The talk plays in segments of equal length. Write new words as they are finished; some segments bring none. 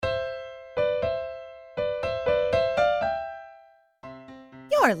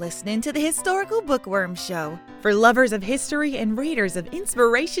You're listening to the Historical Bookworm Show for lovers of history and readers of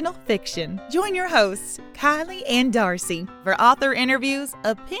inspirational fiction. Join your hosts, Kylie and Darcy, for author interviews,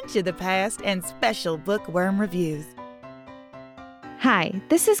 a pinch of the past, and special bookworm reviews. Hi,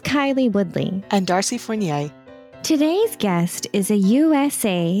 this is Kylie Woodley. And Darcy Fournier. Today's guest is a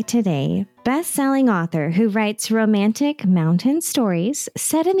USA Today best-selling author who writes romantic mountain stories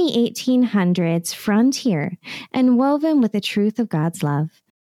set in the 1800s frontier and woven with the truth of God's love.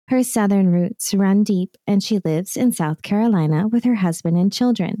 Her southern roots run deep, and she lives in South Carolina with her husband and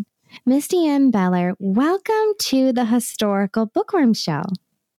children. Misty M. Beller, welcome to the Historical Bookworm Show.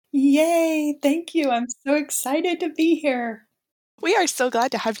 Yay! Thank you. I'm so excited to be here. We are so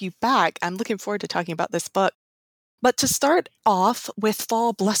glad to have you back. I'm looking forward to talking about this book. But to start off with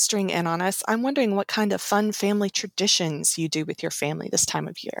fall blustering in on us, I'm wondering what kind of fun family traditions you do with your family this time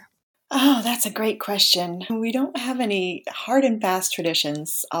of year. Oh, that's a great question. We don't have any hard and fast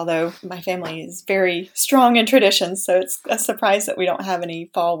traditions, although my family is very strong in traditions, so it's a surprise that we don't have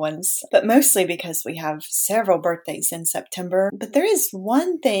any fall ones. But mostly because we have several birthdays in September. But there is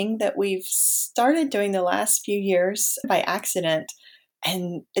one thing that we've started doing the last few years by accident.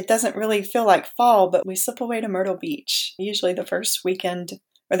 And it doesn't really feel like fall, but we slip away to Myrtle Beach, usually the first weekend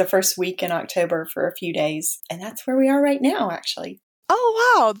or the first week in October for a few days. And that's where we are right now, actually.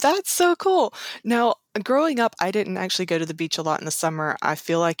 Oh, wow. That's so cool. Now, growing up, I didn't actually go to the beach a lot in the summer. I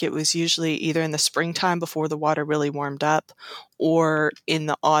feel like it was usually either in the springtime before the water really warmed up or in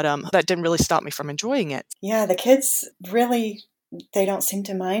the autumn. That didn't really stop me from enjoying it. Yeah, the kids really, they don't seem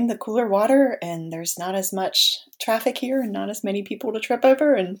to mind the cooler water, and there's not as much traffic here and not as many people to trip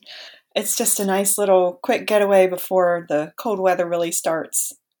over. And it's just a nice little quick getaway before the cold weather really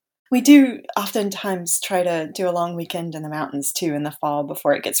starts. We do oftentimes try to do a long weekend in the mountains too in the fall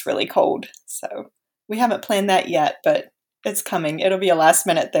before it gets really cold. So we haven't planned that yet, but it's coming. It'll be a last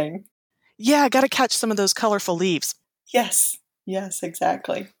minute thing. Yeah, I got to catch some of those colorful leaves. Yes,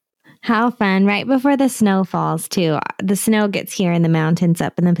 exactly. How fun, right before the snow falls, too. The snow gets here in the mountains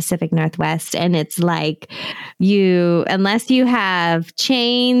up in the Pacific Northwest, and it's like unless you have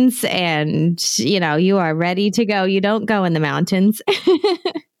chains and, you are ready to go, you don't go in the mountains.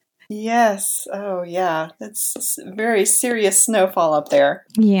 Yes. Oh, yeah. It's very serious snowfall up there.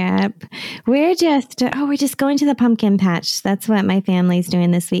 Yep. We're just going to the pumpkin patch. That's what my family's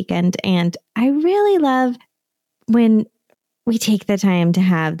doing this weekend. And I really love when we take the time to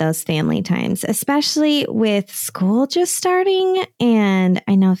have those family times, especially with school just starting. And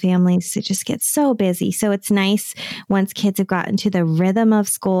I know families just get so busy. So it's nice once kids have gotten to the rhythm of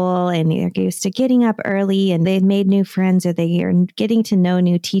school and they're used to getting up early and they've made new friends or they are getting to know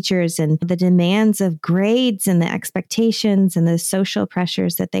new teachers and the demands of grades and the expectations and the social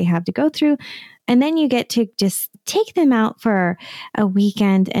pressures that they have to go through. And then you get to just take them out for a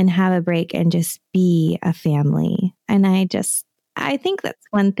weekend and have a break and just be a family. And I think that's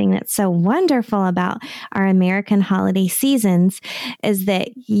one thing that's so wonderful about our American holiday seasons is that,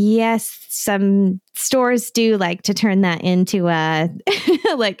 yes, some stores do like to turn that into a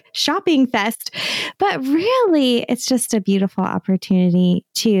like shopping fest, but really it's just a beautiful opportunity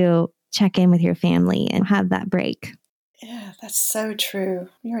to check in with your family and have that break. Yeah, that's so true.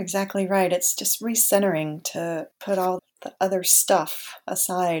 You're exactly right. It's just recentering to put all the other stuff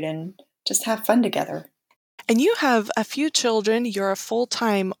aside and just have fun together. And you have a few children, you're a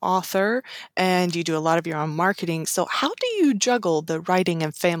full-time author, and you do a lot of your own marketing. So how do you juggle the writing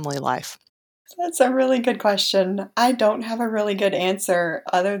and family life? That's a really good question. I don't have a really good answer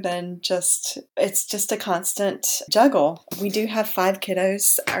other than it's just a constant juggle. We do have 5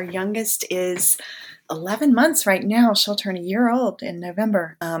 kiddos. Our youngest is 11 months right now. She'll turn a year old in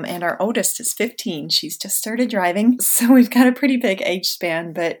November. And our oldest is 15. She's just started driving. So we've got a pretty big age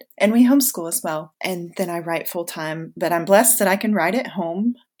span, and we homeschool as well. And then I write full time, but I'm blessed that I can write at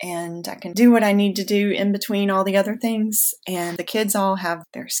home and I can do what I need to do in between all the other things. And the kids all have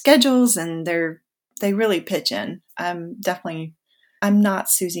their schedules and they really pitch in. I'm not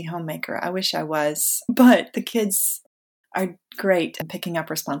Susie Homemaker. I wish I was, but the kids are great at picking up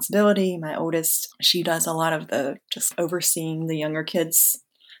responsibility. My oldest, she does a lot of the just overseeing the younger kids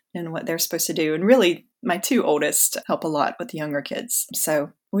and what they're supposed to do. And really, my 2 oldest help a lot with the younger kids.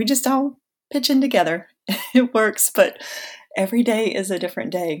 So we just all pitch in together. It works, but every day is a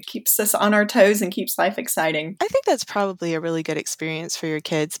different day. Keeps us on our toes and keeps life exciting. I think that's probably a really good experience for your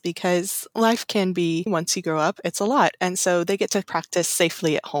kids because life can be, once you grow up, it's a lot. And so they get to practice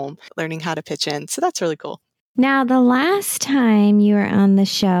safely at home, learning how to pitch in. So that's really cool. Now, the last time you were on the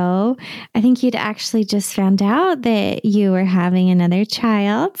show, I think you'd actually just found out that you were having another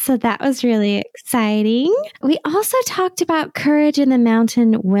child. So that was really exciting. We also talked about Courage in the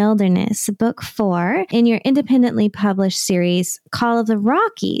Mountain Wilderness, book 4, in your independently published series, Call of the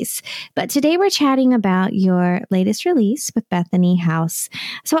Rockies. But today we're chatting about your latest release with Bethany House.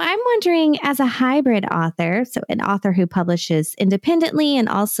 So I'm wondering, as a hybrid author, so an author who publishes independently and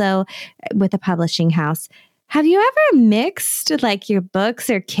also with a publishing house, have you ever mixed like your books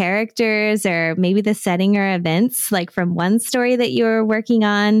or characters or maybe the setting or events like from one story that you were working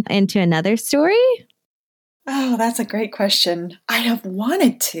on into another story? Oh, that's a great question. I have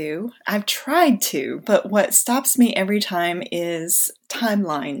wanted to. I've tried to, but what stops me every time is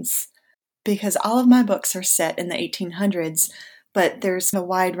timelines, because all of my books are set in the 1800s, but there's a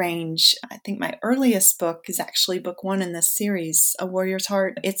wide range. I think my earliest book is actually book 1 in this series, A Warrior's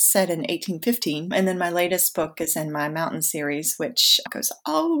Heart. It's set in 1815. And then my latest book is in my Mountain series, which goes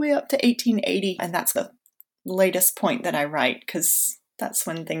all the way up to 1880. And that's the latest point that I write, because that's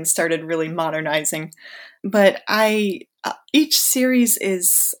when things started really modernizing. But each series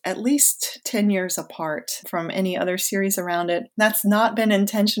is at least 10 years apart from any other series around it. That's not been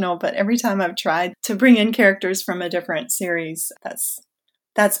intentional, but every time I've tried to bring in characters from a different series,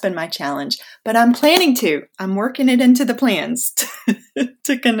 that's been my challenge. But I'm planning to. I'm working it into the plans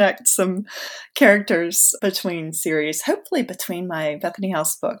to connect some characters between series, hopefully between my Bethany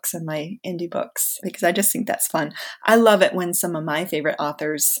House books and my indie books, because I just think that's fun. I love it when some of my favorite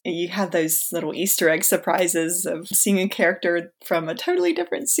authors, you have those little Easter egg surprises of seeing a character from a totally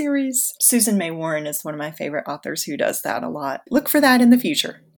different series. Susan May Warren is one of my favorite authors who does that a lot. Look for that in the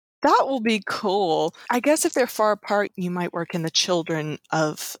future. That will be cool. I guess if they're far apart, you might work in the children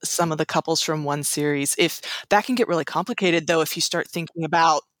of some of the couples from one series. If that can get really complicated, though, if you start thinking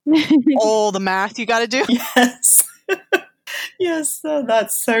about all the math you got to do. Yes. Yes,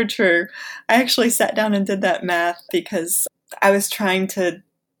 that's so true. I actually sat down and did that math because I was trying to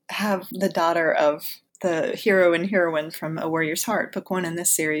have the daughter of the hero and heroine from A Warrior's Heart, book 1 in this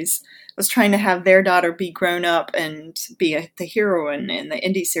series. I was trying to have their daughter be grown up and be the heroine in the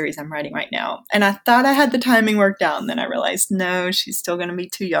indie series I'm writing right now. And I thought I had the timing worked out, and then I realized, no, she's still going to be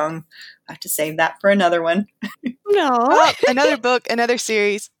too young. I have to save that for another one. No. Oh, another book, another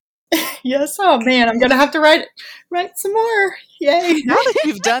series. Yes. Oh, man, I'm going to have to write some more. Yay. Now that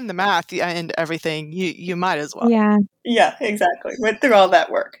you've done the math and everything, you might as well. Yeah. Yeah, exactly. Went through all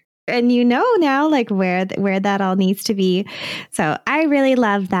that work. And you know now like where that all needs to be. So I really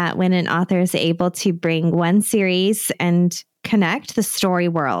love that when an author is able to bring one series and connect the story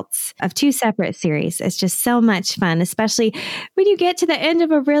worlds of 2 separate series. It's just so much fun, especially when you get to the end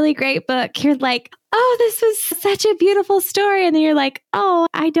of a really great book. You're like, oh, this was such a beautiful story. And then you're like, oh,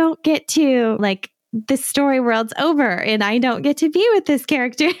 I don't get to this story world's over and I don't get to be with this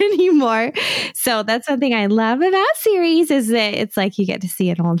character anymore. So that's something I love about series, is that it's like you get to see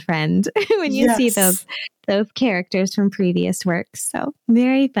an old friend when you see those characters from previous works. So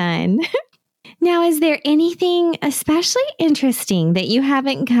very fun. Now, is there anything especially interesting that you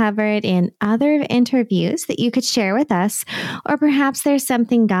haven't covered in other interviews that you could share with us? Or perhaps there's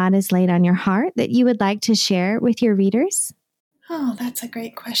something God has laid on your heart that you would like to share with your readers? Oh, that's a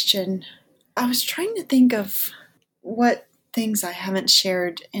great question. I was trying to think of what things I haven't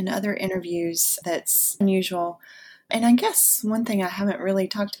shared in other interviews that's unusual. And I guess one thing I haven't really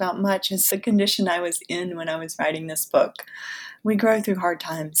talked about much is the condition I was in when I was writing this book. We grow through hard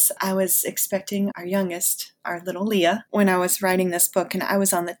times. I was expecting our youngest, our little Leah, when I was writing this book, and I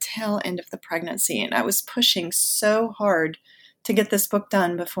was on the tail end of the pregnancy, and I was pushing so hard to get this book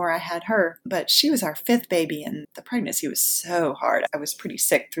done before I had her. But she was our 5th baby, and the pregnancy was so hard. I was pretty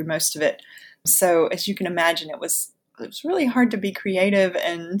sick through most of it. So as you can imagine, it was really hard to be creative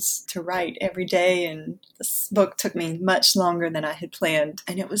and to write every day. And this book took me much longer than I had planned.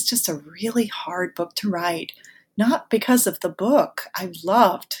 And it was just a really hard book to write. Not because of the book. I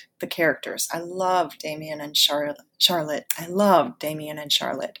loved the characters. I loved Damien and Charlotte. I loved Damien and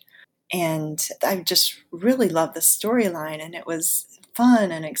Charlotte. And I just really loved the storyline, and it was fun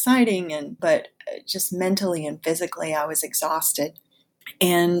and exciting, but just mentally and physically I was exhausted.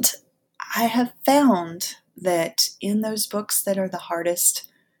 And I have found that in those books that are the hardest,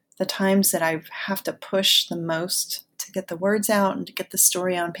 the times that I have to push the most to get the words out and to get the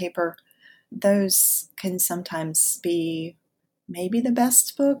story on paper, those can sometimes be maybe the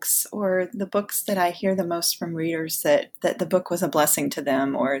best books, or the books that I hear the most from readers that the book was a blessing to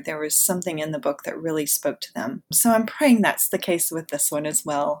them, or there was something in the book that really spoke to them. So I'm praying that's the case with this one as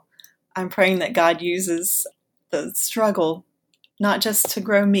well. I'm praying that God uses the struggle not just to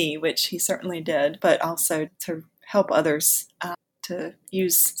grow me, which he certainly did, but also to help others, to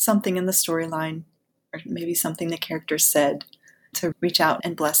use something in the storyline or maybe something the character said to reach out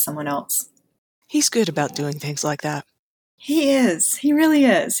and bless someone else. He's good about doing things like that. He is. He really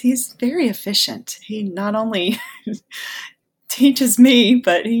is. He's very efficient. He not only teaches me,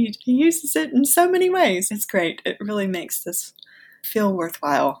 but he uses it in so many ways. It's great. It really makes this feel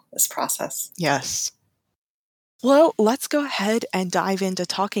worthwhile, this process. Yes. Well, let's go ahead and dive into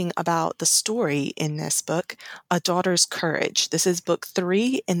talking about the story in this book, A Daughter's Courage. This is book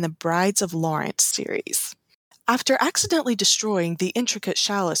 3 in the Brides of Lawrence series. After accidentally destroying the intricate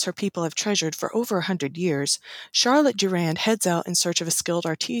chalice her people have treasured for over 100 years, Charlotte Durand heads out in search of a skilled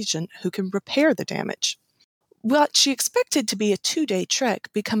artisan who can repair the damage. What she expected to be a 2-day trek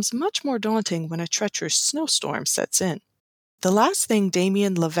becomes much more daunting when a treacherous snowstorm sets in. The last thing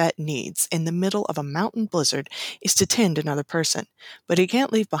Damien Levett needs in the middle of a mountain blizzard is to tend another person, but he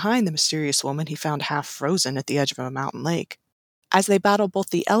can't leave behind the mysterious woman he found half frozen at the edge of a mountain lake. As they battle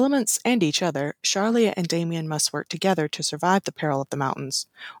both the elements and each other, Charlia and Damien must work together to survive the peril of the mountains,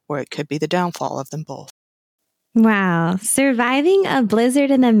 or it could be the downfall of them both. Wow. Surviving a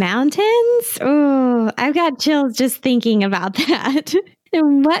blizzard in the mountains? Oh, I've got chills just thinking about that.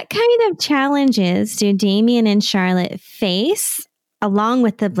 And what kind of challenges do Damien and Charlotte face along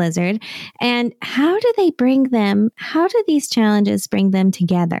with the blizzard? And how do these challenges bring them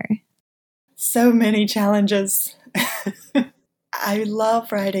together? So many challenges. I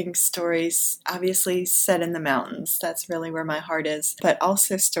love writing stories, obviously set in the mountains. That's really where my heart is. But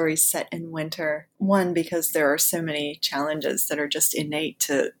also stories set in winter. One, because there are so many challenges that are just innate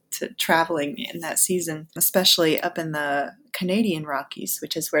to traveling in that season, especially up in the Canadian Rockies,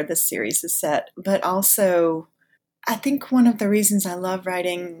 which is where this series is set. But also, I think one of the reasons I love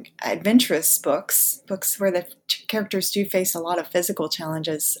writing adventurous books where the characters do face a lot of physical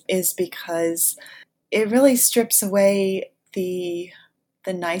challenges, is because it really strips away the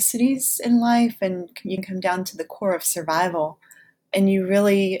niceties in life, and you can come down to the core of survival, and you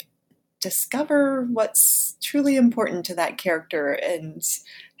really discover what's truly important to that character and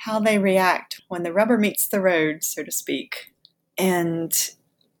how they react when the rubber meets the road, so to speak. And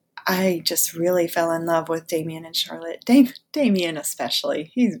I just really fell in love with Damien and Charlotte. Damien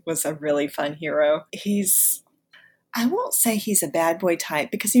especially. He was a really fun hero. I won't say he's a bad boy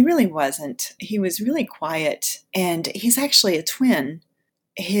type, because he really wasn't. He was really quiet, and he's actually a twin.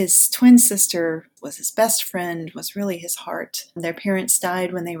 His twin sister was his best friend, was really his heart. Their parents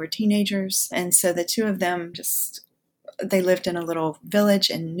died when they were teenagers, and so the two of them they lived in a little village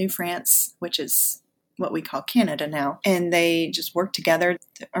in New France, which is what we call Canada now, and they just worked together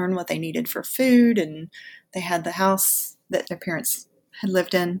to earn what they needed for food, and they had the house that their parents had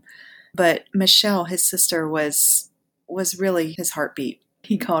lived in. But Michelle, his sister, was really his heartbeat.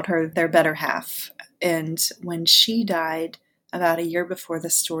 He called her their better half. And when she died about a year before the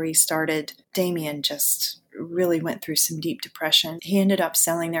story started, Damien just really went through some deep depression. He ended up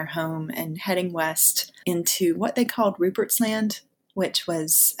selling their home and heading west into what they called Rupert's Land, which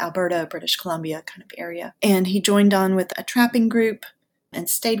was Alberta, British Columbia kind of area. And he joined on with a trapping group and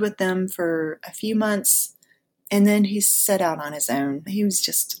stayed with them for a few months. And then he set out on his own. He was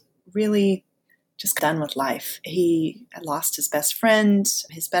just really done with life. He had lost his best friend,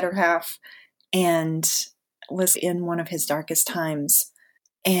 his better half, and was in one of his darkest times.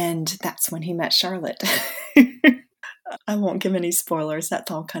 And that's when he met Charlotte. I won't give any spoilers. That's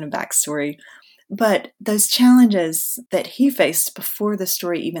all kind of backstory. But those challenges that he faced before the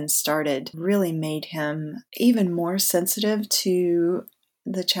story even started really made him even more sensitive to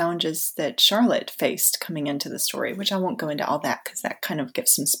the challenges that Charlotte faced coming into the story, which I won't go into all that because that kind of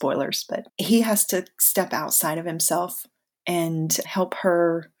gives some spoilers. But he has to step outside of himself and help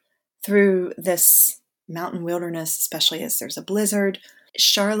her through this mountain wilderness, especially as there's a blizzard.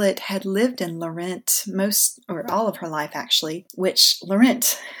 Charlotte had lived in Laurent all of her life, actually, which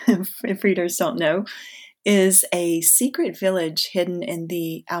Laurent, if readers don't know, is a secret village hidden in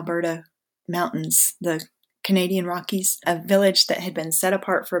the Alberta mountains, the Canadian Rockies, a village that had been set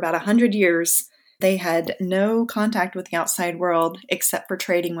apart for about 100 years. They had no contact with the outside world except for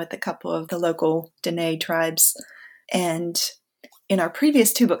trading with a couple of the local Dene tribes. And in our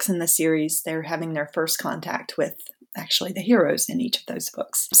previous 2 books in the series, they're having their first contact with actually the heroes in each of those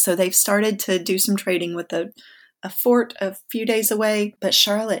books. So they've started to do some trading with a fort a few days away, but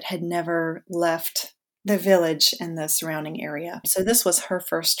Charlotte had never left the village and the surrounding area. So this was her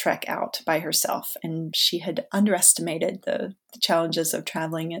first trek out by herself, and she had underestimated the challenges of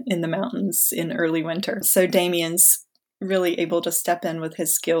traveling in the mountains in early winter. So Damien's really able to step in with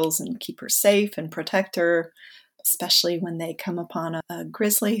his skills and keep her safe and protect her. especially when they come upon a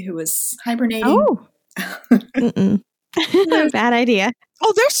grizzly who was hibernating. Oh, bad idea.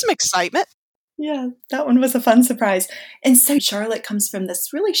 Oh, there's some excitement. Yeah, that one was a fun surprise. And so Charlotte comes from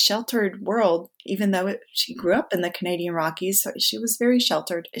this really sheltered world, even though she grew up in the Canadian Rockies. So she was very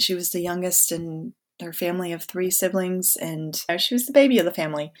sheltered. She was the youngest in her family of 3 siblings, and she was the baby of the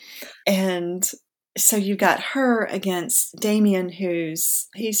family. And so you got her against Damien, he's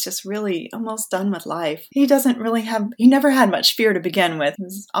just really almost done with life. He never had much fear to begin with. He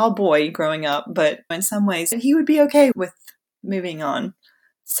was all boy growing up, but in some ways he would be okay with moving on.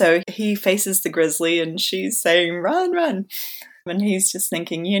 So he faces the grizzly and she's saying, run, run. And he's just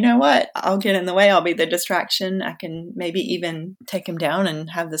thinking, you know what? I'll get in the way. I'll be the distraction. I can maybe even take him down and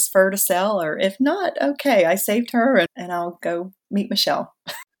have this fur to sell. Or if not, okay, I saved her and I'll go meet Michelle.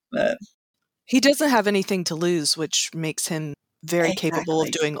 But he doesn't have anything to lose, which makes him very capable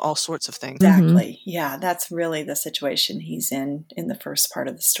of doing all sorts of things. Exactly. Yeah, that's really the situation he's in the first part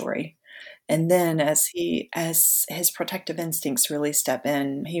of the story. And then as his protective instincts really step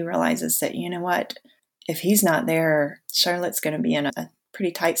in, he realizes that, you know what, if he's not there, Charlotte's going to be in a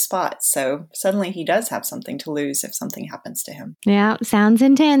pretty tight spot. So suddenly he does have something to lose if something happens to him. Yeah, sounds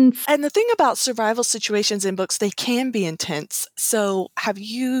intense. And the thing about survival situations in books, they can be intense. So have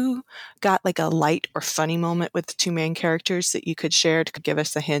you got like a light or funny moment with the 2 main characters that you could share to give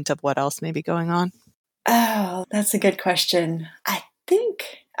us a hint of what else may be going on? Oh, that's a good question.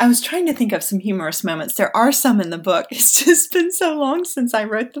 I was trying to think of some humorous moments. There are some in the book. It's just been so long since I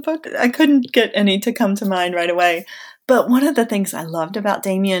wrote the book. I couldn't get any to come to mind right away. But one of the things I loved about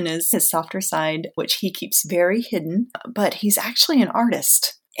Damien is his softer side, which he keeps very hidden. But he's actually an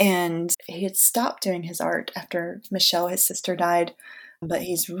artist. And he had stopped doing his art after Michelle, his sister, died. But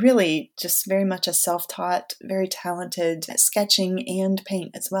he's really just very much a self-taught, very talented at sketching and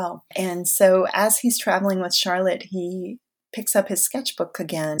paint as well. And so as he's traveling with Charlotte, he picks up his sketchbook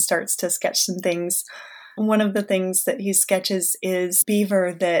again, starts to sketch some things. One of the things that he sketches is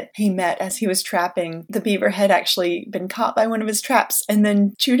beaver that he met as he was trapping. The beaver had actually been caught by one of his traps and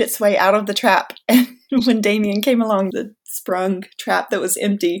then chewed its way out of the trap. And when Damien came along the sprung trap that was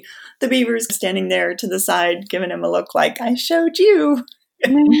empty, the beaver's standing there to the side, giving him a look like, I showed you.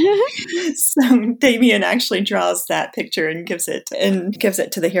 So Damien actually draws that picture and gives it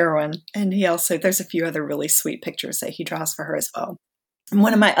to the heroine. And there's a few other really sweet pictures that he draws for her as well. And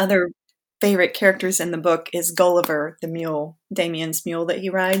one of my other favorite characters in the book is Gulliver, the mule, Damien's mule that he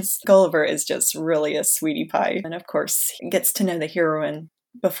rides. Gulliver is just really a sweetie pie. And of course, he gets to know the heroine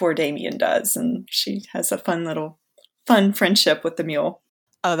before Damien does. And she has a fun friendship with the mule.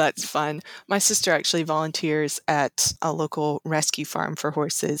 Oh, that's fun. My sister actually volunteers at a local rescue farm for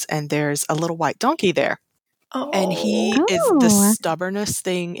horses, and there's a little white donkey there. Oh. And he is the stubbornest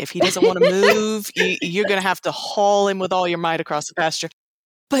thing. If he doesn't want to move, you're going to have to haul him with all your might across the pasture.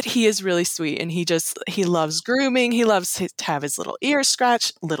 But he is really sweet, and he loves grooming. He loves to have his little ears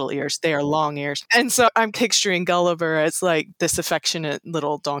scratched. Little ears, they are long ears. And so I'm picturing Gulliver as like this affectionate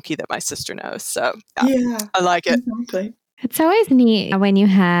little donkey that my sister knows. So yeah. I like it. Exactly. It's always neat when you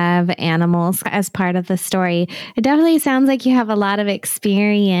have animals as part of the story. It definitely sounds like you have a lot of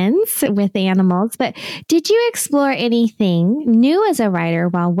experience with animals, but did you explore anything new as a writer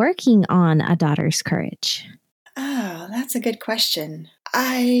while working on A Daughter's Courage? Oh, that's a good question.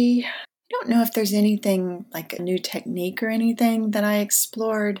 I don't know if there's anything like a new technique or anything that I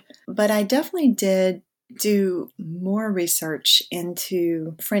explored, but I definitely did do more research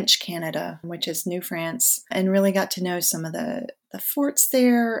into French Canada, which is New France, and really got to know some of the forts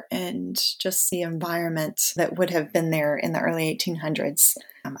there and just the environment that would have been there in the early 1800s.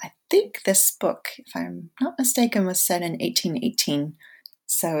 I think this book, if I'm not mistaken, was set in 1818.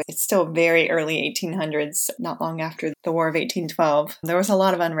 So it's still very early 1800s, not long after the War of 1812. There was a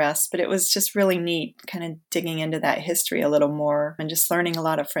lot of unrest, but it was just really neat kind of digging into that history a little more and just learning a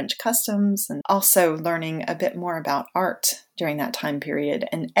lot of French customs and also learning a bit more about art during that time period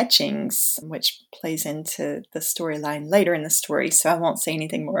and etchings, which plays into the storyline later in the story. So I won't say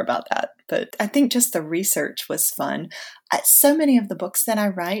anything more about that. But I think just the research was fun. So many of the books that I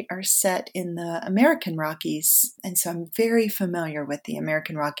write are set in the American Rockies. And so I'm very familiar with the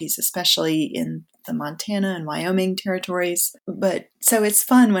American Rockies, especially in the Montana and Wyoming territories. But so it's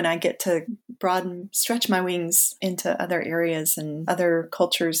fun when I get to stretch my wings into other areas and other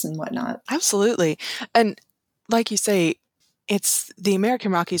cultures and whatnot. Absolutely. And like you say, it's the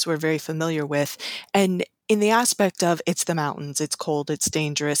American Rockies we're very familiar with. And in the aspect of it's the mountains, it's cold, it's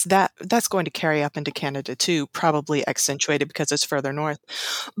dangerous, that's going to carry up into Canada too, probably accentuated because it's further north.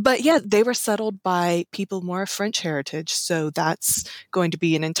 But yeah, they were settled by people more of French heritage. So that's going to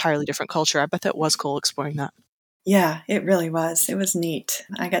be an entirely different culture. I bet that was cool exploring that. Yeah, it really was. It was neat.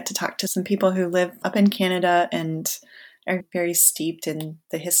 I got to talk to some people who live up in Canada and are very steeped in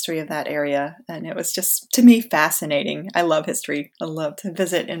the history of that area. And it was just, to me, fascinating. I love history. I love to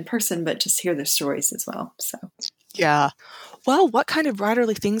visit in person, but just hear the stories as well. So, Yeah. Well, what kind of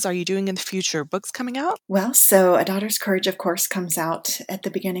writerly things are you doing in the future? Books coming out? well, so A Daughter's Courage, of course, comes out at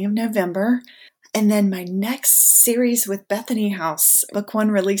the beginning of November. And then my next series with Bethany House, book 1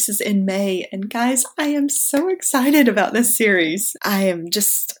 releases in May. And guys, I am so excited about this series. I am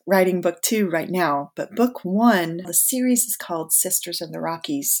just writing book 2 right now, but book 1, the series is called Sisters of the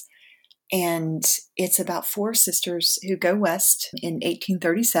Rockies. And it's about 4 sisters who go west in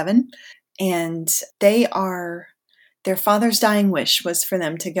 1837. And their father's dying wish was for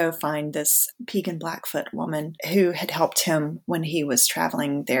them to go find this Pegan Blackfoot woman who had helped him when he was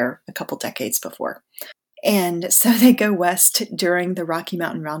traveling there a couple decades before. And so they go west during the Rocky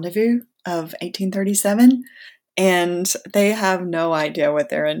Mountain Rendezvous of 1837, and they have no idea what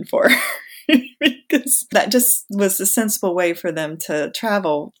they're in for. Because that just was a sensible way for them to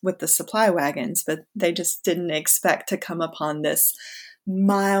travel with the supply wagons, but they just didn't expect to come upon this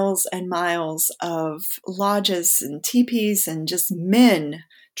miles and miles of lodges and teepees and just men,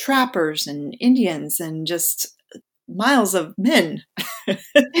 trappers and Indians, and just miles of men. It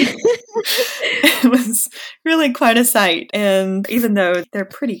was really quite a sight. And even though they're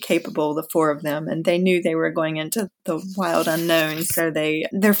pretty capable, the 4 of them, and they knew they were going into the wild unknown, so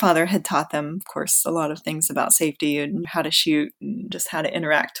their father had taught them, of course, a lot of things about safety and how to shoot and just how to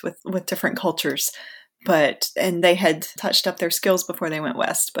interact with different cultures. And they had touched up their skills before they went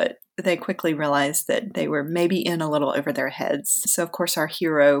west, but they quickly realized that they were maybe in a little over their heads. So, of course, our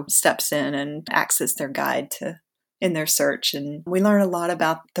hero steps in and acts as their guide in their search. And we learn a lot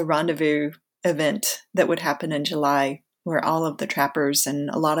about the rendezvous event that would happen in July, where all of the trappers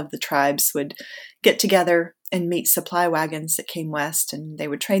and a lot of the tribes would get together and meet supply wagons that came west, and they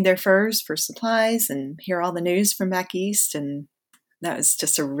would trade their furs for supplies and hear all the news from back east. And that was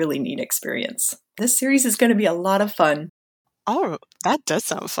just a really neat experience. This series is going to be a lot of fun. Oh, that does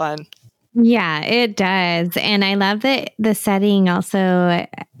sound fun. Yeah, it does. And I love that the setting also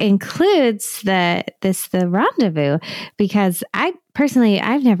includes the rendezvous, because I've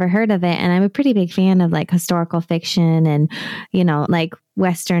never heard of it. And I'm a pretty big fan of like historical fiction and, like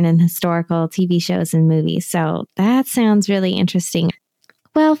Western and historical TV shows and movies. So that sounds really interesting.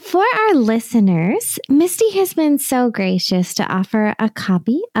 Well, for our listeners, Misty has been so gracious to offer a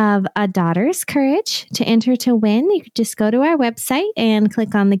copy of A Daughter's Courage to enter to win. You could just go to our website and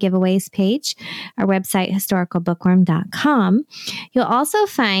click on the giveaways page, our website, historicalbookworm.com. You'll also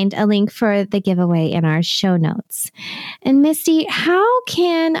find a link for the giveaway in our show notes. And Misty, how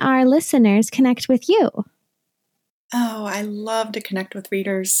can our listeners connect with you? Oh, I love to connect with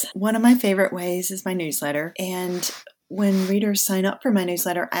readers. One of my favorite ways is my newsletter. And when readers sign up for my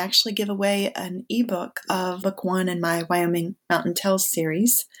newsletter, I actually give away an ebook of book 1 in my Wyoming Mountain Tales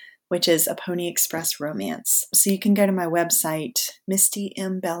series, which is A Pony Express Romance. So you can go to my website,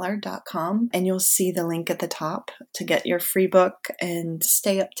 mistymbeller.com, and you'll see the link at the top to get your free book and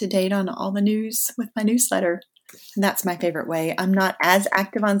stay up to date on all the news with my newsletter. And that's my favorite way. I'm not as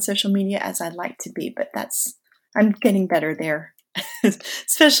active on social media as I'd like to be, but I'm getting better there.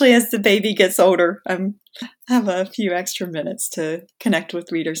 Especially as the baby gets older. I have a few extra minutes to connect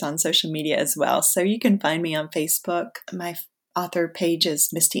with readers on social media as well. So you can find me on Facebook. My author page is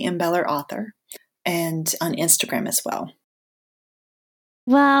Misty M. Beller Author, and on Instagram as well.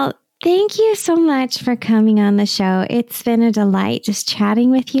 Well, thank you so much for coming on the show. It's been a delight just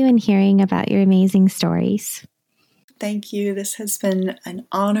chatting with you and hearing about your amazing stories. Thank you. This has been an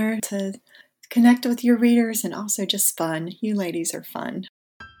honor to connect with your readers, and also just fun. You ladies are fun.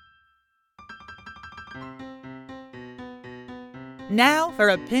 Now for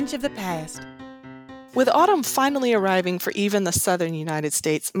a pinch of the past. With autumn finally arriving for even the southern United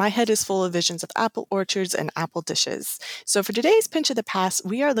States, my head is full of visions of apple orchards and apple dishes. So for today's Pinch of the Past,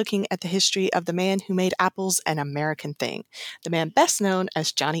 we are looking at the history of the man who made apples an American thing, the man best known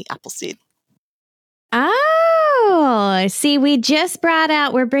as Johnny Appleseed. Oh, see, we're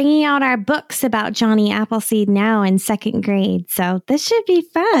bringing out our books about Johnny Appleseed now in 2nd grade. So this should be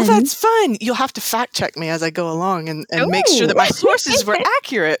fun. Oh, that's fun. You'll have to fact check me as I go along and make sure that my sources were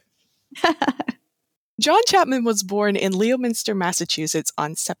accurate. John Chapman was born in Leominster, Massachusetts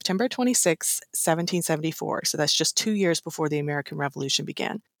on September 26, 1774. So that's just 2 years before the American Revolution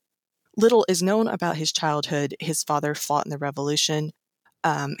began. Little is known about his childhood. His father fought in the Revolution.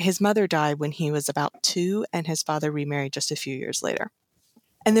 His mother died when he was about 2, and his father remarried just a few years later.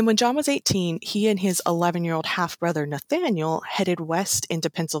 And then when John was 18, he and his 11-year-old half-brother Nathaniel headed west into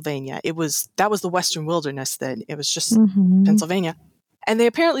Pennsylvania. That was the Western Wilderness then. It was just Pennsylvania. And they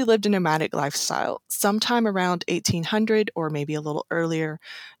apparently lived a nomadic lifestyle. Sometime around 1800, or maybe a little earlier,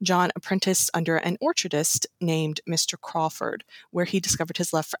 John apprenticed under an orchardist named Mr. Crawford, where he discovered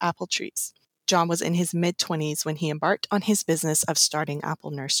his love for apple trees. John was in his mid-20s when he embarked on his business of starting apple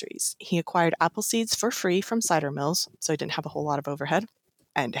nurseries. He acquired apple seeds for free from cider mills, so he didn't have a whole lot of overhead,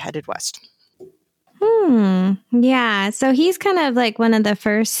 and headed west. Yeah. So he's kind of like one of the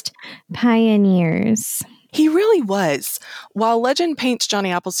first pioneers. He really was. While legend paints Johnny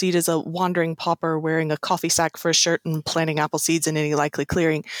Appleseed as a wandering pauper wearing a coffee sack for a shirt and planting apple seeds in any likely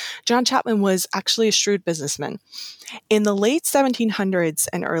clearing, John Chapman was actually a shrewd businessman. In the late 1700s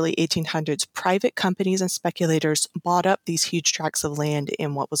and early 1800s, private companies and speculators bought up these huge tracts of land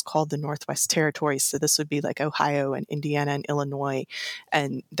in what was called the Northwest Territories. So this would be like Ohio and Indiana and Illinois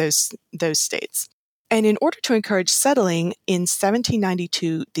and those states. And in order to encourage settling, in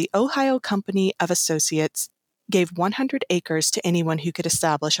 1792, the Ohio Company of Associates gave 100 acres to anyone who could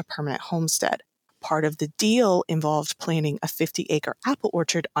establish a permanent homestead. Part of the deal involved planting a 50-acre apple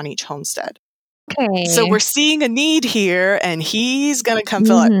orchard on each homestead. Okay. So we're seeing a need here, and he's going to come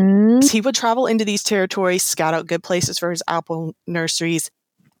fill it. He would travel into these territories, scout out good places for his apple nurseries,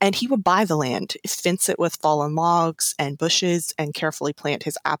 and he would buy the land, fence it with fallen logs and bushes, and carefully plant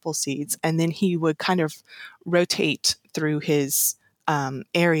his apple seeds. And then he would kind of rotate through his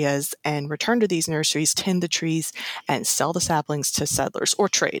areas and return to these nurseries, tend the trees, and sell the saplings to settlers or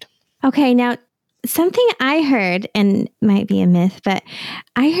trade. Okay, now something I heard, and might be a myth, but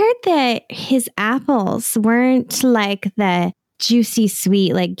I heard that his apples weren't like the juicy,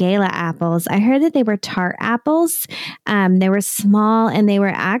 sweet, like Gala apples. I heard that they were tart apples. They were small, and they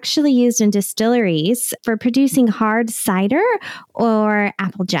were actually used in distilleries for producing hard cider or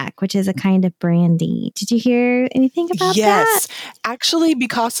Applejack, which is a kind of brandy. Did you hear anything about that? Yes. Actually,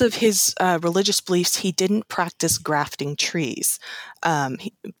 because of his religious beliefs, he didn't practice grafting trees,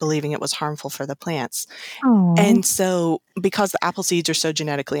 believing it was harmful for the plants. Aww. And so because the apple seeds are so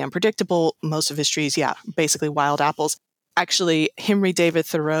genetically unpredictable, most of his trees, basically wild apples. Actually, Henry David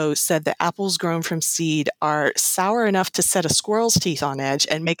Thoreau said that apples grown from seed are sour enough to set a squirrel's teeth on edge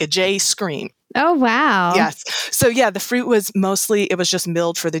and make a jay scream. Oh, wow. Yes. So the fruit was just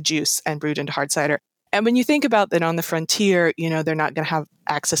milled for the juice and brewed into hard cider. And when you think about that on the frontier, they're not going to have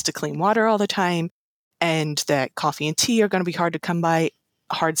access to clean water all the time, and that coffee and tea are going to be hard to come by.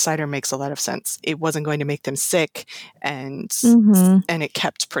 Hard cider makes a lot of sense. It wasn't going to make them sick, and it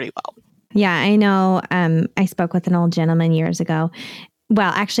kept pretty well. Yeah, I know. I spoke with an old gentleman years ago.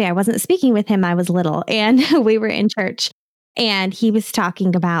 Well, actually, I wasn't speaking with him. I was little, and we were in church, and he was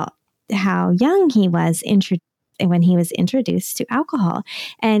talking about how young he was when he was introduced to alcohol.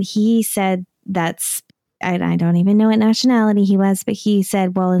 And he said I don't even know what nationality he was, but he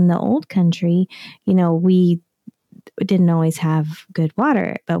said, well, in the old country, we didn't always have good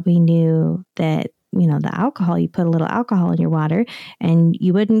water, but we knew that, the alcohol, you put a little alcohol in your water and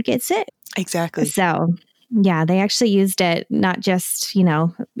you wouldn't get sick. Exactly. So, yeah, they actually used it not just,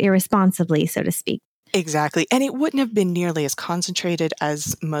 irresponsibly, so to speak. Exactly. And it wouldn't have been nearly as concentrated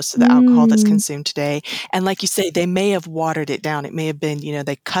as most of the alcohol that's consumed today. And like you say, they may have watered it down. It may have been,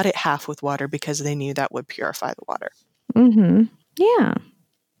 they cut it half with water because they knew that would purify the water. Yeah.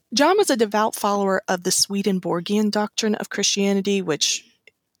 John was a devout follower of the Swedenborgian doctrine of Christianity, which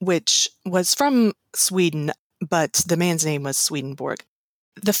was from Sweden, but the man's name was Swedenborg.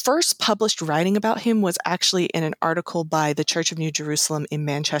 The first published writing about him was actually in an article by the Church of New Jerusalem in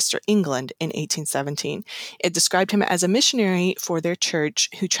Manchester, England in 1817. It described him as a missionary for their church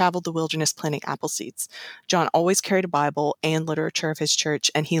who traveled the wilderness planting apple seeds. John always carried a Bible and literature of his church,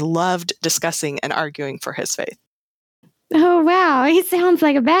 and he loved discussing and arguing for his faith. Oh, wow. He sounds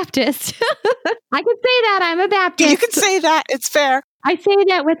like a Baptist. I could say that. I'm a Baptist. You could say that. It's fair. I say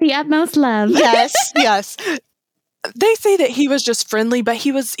that with the utmost love. Yes. They say that he was just friendly, but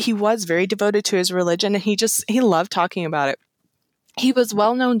he was very devoted to his religion, and he loved talking about it. He was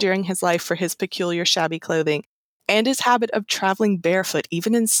well known during his life for his peculiar shabby clothing and his habit of traveling barefoot,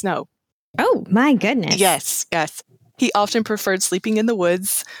 even in snow. Oh, my goodness. Yes. He often preferred sleeping in the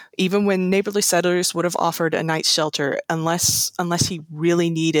woods, even when neighborly settlers would have offered a night's shelter. Unless he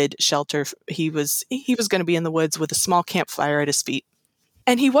really needed shelter, he was going to be in the woods with a small campfire at his feet.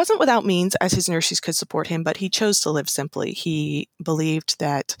 And he wasn't without means, as his nurseries could support him, but he chose to live simply. He believed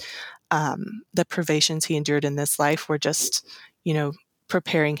that the privations he endured in this life were just,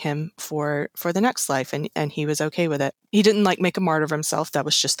 preparing him for the next life, and he was okay with it. He didn't make a martyr of himself. That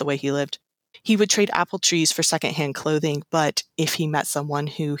was just the way he lived. He would trade apple trees for secondhand clothing, but if he met someone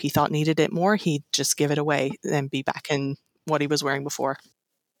who he thought needed it more, he'd just give it away and be back in what he was wearing before.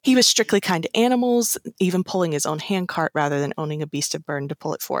 He was strictly kind to animals, even pulling his own handcart rather than owning a beast of burden to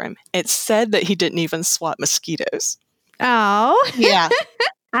pull it for him. It's said that he didn't even swat mosquitoes. Oh. Yeah.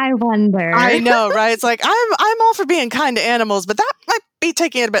 I wonder. I know, right? It's like, I'm all for being kind to animals, but that might be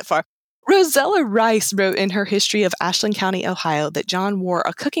taking it a bit far. Rosella Rice wrote in her history of Ashland County, Ohio, that John wore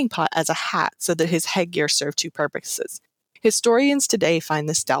a cooking pot as a hat so that his headgear served two purposes. Historians today find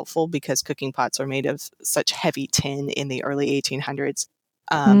this doubtful because cooking pots are made of such heavy tin in the early 1800s.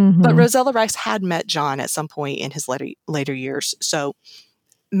 But Rosella Rice had met John at some point in his later years, so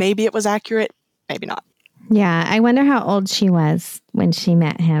maybe it was accurate, maybe not. Yeah, I wonder how old she was when she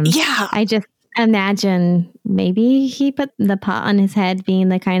met him. Yeah. I just imagine maybe he put the pot on his head, being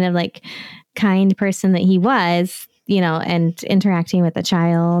the kind of like kind person that he was, and interacting with a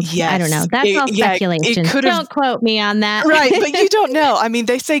child. Yes. I don't know. That's all speculation. Don't quote me on that. Right, but you don't know. I mean,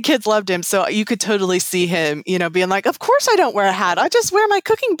 they say kids loved him, so you could totally see him, being like, of course I don't wear a hat. I just wear my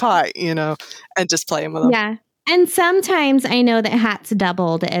cooking pot, and just playing with him. Yeah. And sometimes I know that hats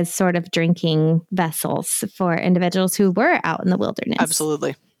doubled as sort of drinking vessels for individuals who were out in the wilderness.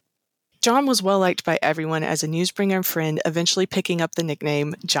 Absolutely. John was well liked by everyone as a newsbringer and friend, eventually picking up the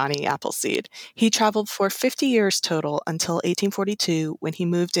nickname Johnny Appleseed. He traveled for 50 years total until 1842 when he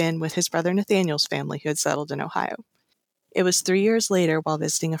moved in with his brother Nathaniel's family who had settled in Ohio. It was 3 years later, while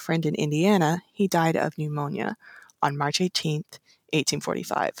visiting a friend in Indiana, he died of pneumonia on March 18th,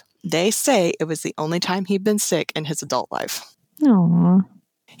 1845. They say it was the only time he'd been sick in his adult life. Aww.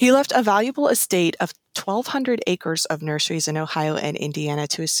 He left a valuable estate of 1,200 acres of nurseries in Ohio and Indiana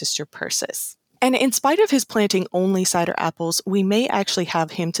to his sister Persis. And in spite of his planting only cider apples, we may actually have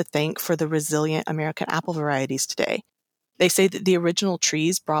him to thank for the resilient American apple varieties today. They say that the original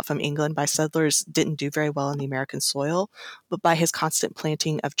trees brought from England by settlers didn't do very well in the American soil, but by his constant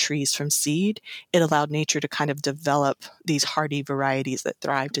planting of trees from seed, it allowed nature to kind of develop these hardy varieties that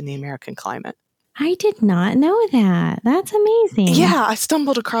thrived in the American climate. I did not know that. That's amazing. Yeah, I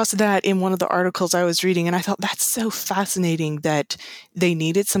stumbled across that in one of the articles I was reading, and I thought that's so fascinating that they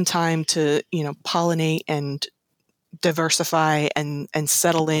needed some time to, pollinate and diversify and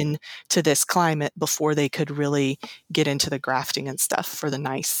settle in to this climate before they could really get into the grafting and stuff for the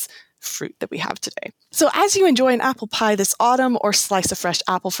nice fruit that we have today. So as you enjoy an apple pie this autumn or slice a fresh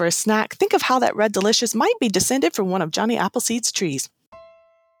apple for a snack, think of how that red delicious might be descended from one of Johnny Appleseed's trees.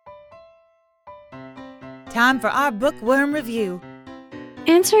 Time for our bookworm review.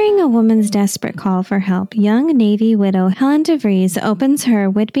 Answering a woman's desperate call for help, young Navy widow Helen DeVries opens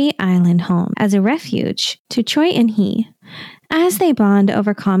her Whidbey Island home as a refuge to Troy and he. As they bond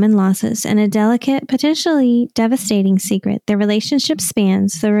over common losses and a delicate, potentially devastating secret, their relationship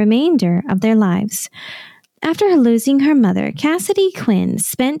spans the remainder of their lives. After losing her mother, Cassidy Quinn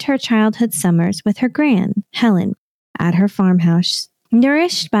spent her childhood summers with her gran, Helen, at her farmhouse.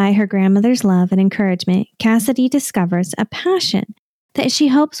 Nourished by her grandmother's love and encouragement, Cassidy discovers a passion that she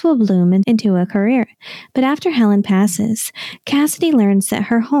hopes will bloom into a career. But after Helen passes, Cassidy learns that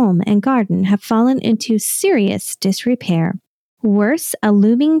her home and garden have fallen into serious disrepair. Worse, a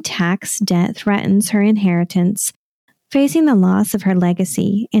looming tax debt threatens her inheritance. Facing the loss of her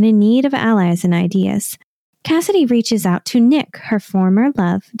legacy and in need of allies and ideas, Cassidy reaches out to Nick, her former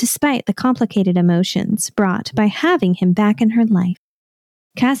love, despite the complicated emotions brought by having him back in her life.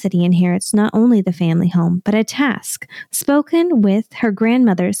 Cassidy inherits not only the family home, but a task spoken with her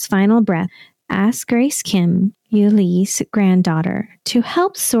grandmother's final breath. Ask Grace Kim, Yuli's granddaughter, to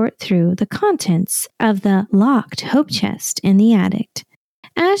help sort through the contents of the locked hope chest in the attic.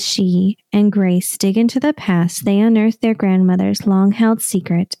 As she and Grace dig into the past, they unearth their grandmother's long-held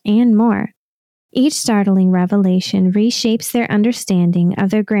secret and more. Each startling revelation reshapes their understanding of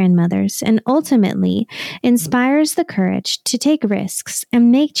their grandmothers and ultimately inspires the courage to take risks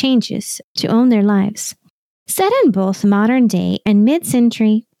and make changes to own their lives. Set in both modern day and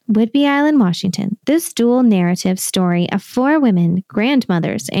mid-century Whidbey Island, Washington, this dual narrative story of 4 women,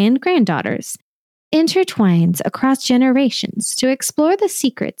 grandmothers and granddaughters, intertwines across generations to explore the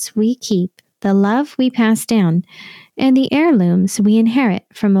secrets we keep, the love we pass down, and the heirlooms we inherit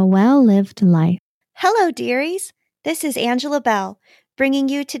from a well-lived life. Hello, dearies. This is Angela Bell, bringing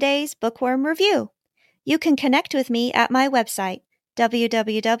you today's bookworm review. You can connect with me at my website,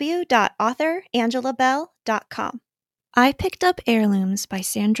 www.authorangela.bell.com. I picked up Heirlooms by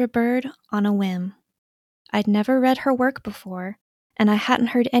Sandra Bird on a whim. I'd never read her work before, and I hadn't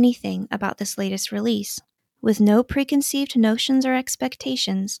heard anything about this latest release. With no preconceived notions or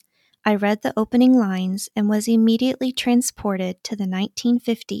expectations, I read the opening lines and was immediately transported to the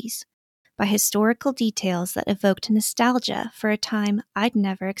 1950s by historical details that evoked nostalgia for a time I'd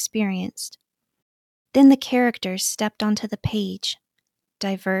never experienced. Then the characters stepped onto the page,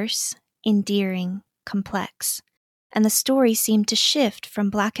 diverse, endearing, complex, and the story seemed to shift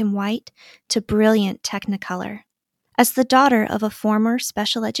from black and white to brilliant technicolor. As the daughter of a former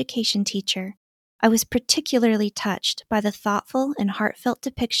special education teacher, I was particularly touched by the thoughtful and heartfelt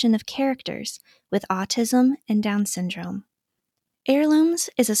depiction of characters with autism and Down syndrome. Heirlooms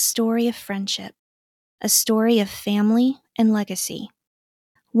is a story of friendship, a story of family and legacy,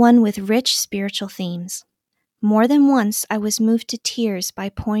 one with rich spiritual themes. More than once, I was moved to tears by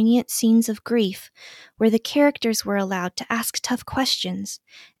poignant scenes of grief where the characters were allowed to ask tough questions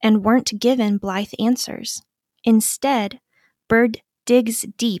and weren't given blithe answers. Instead, Bird digs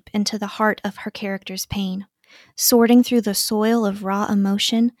deep into the heart of her character's pain, sorting through the soil of raw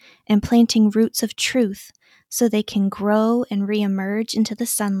emotion and planting roots of truth so they can grow and reemerge into the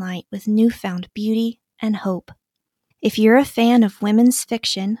sunlight with newfound beauty and hope. If you're a fan of women's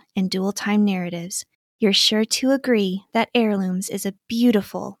fiction and dual-time narratives, you're sure to agree that Heirlooms is a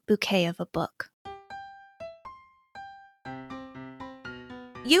beautiful bouquet of a book.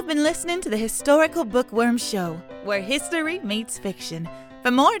 You've been listening to the Historical Bookworm Show, where history meets fiction.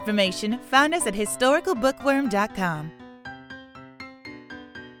 For more information, find us at historicalbookworm.com.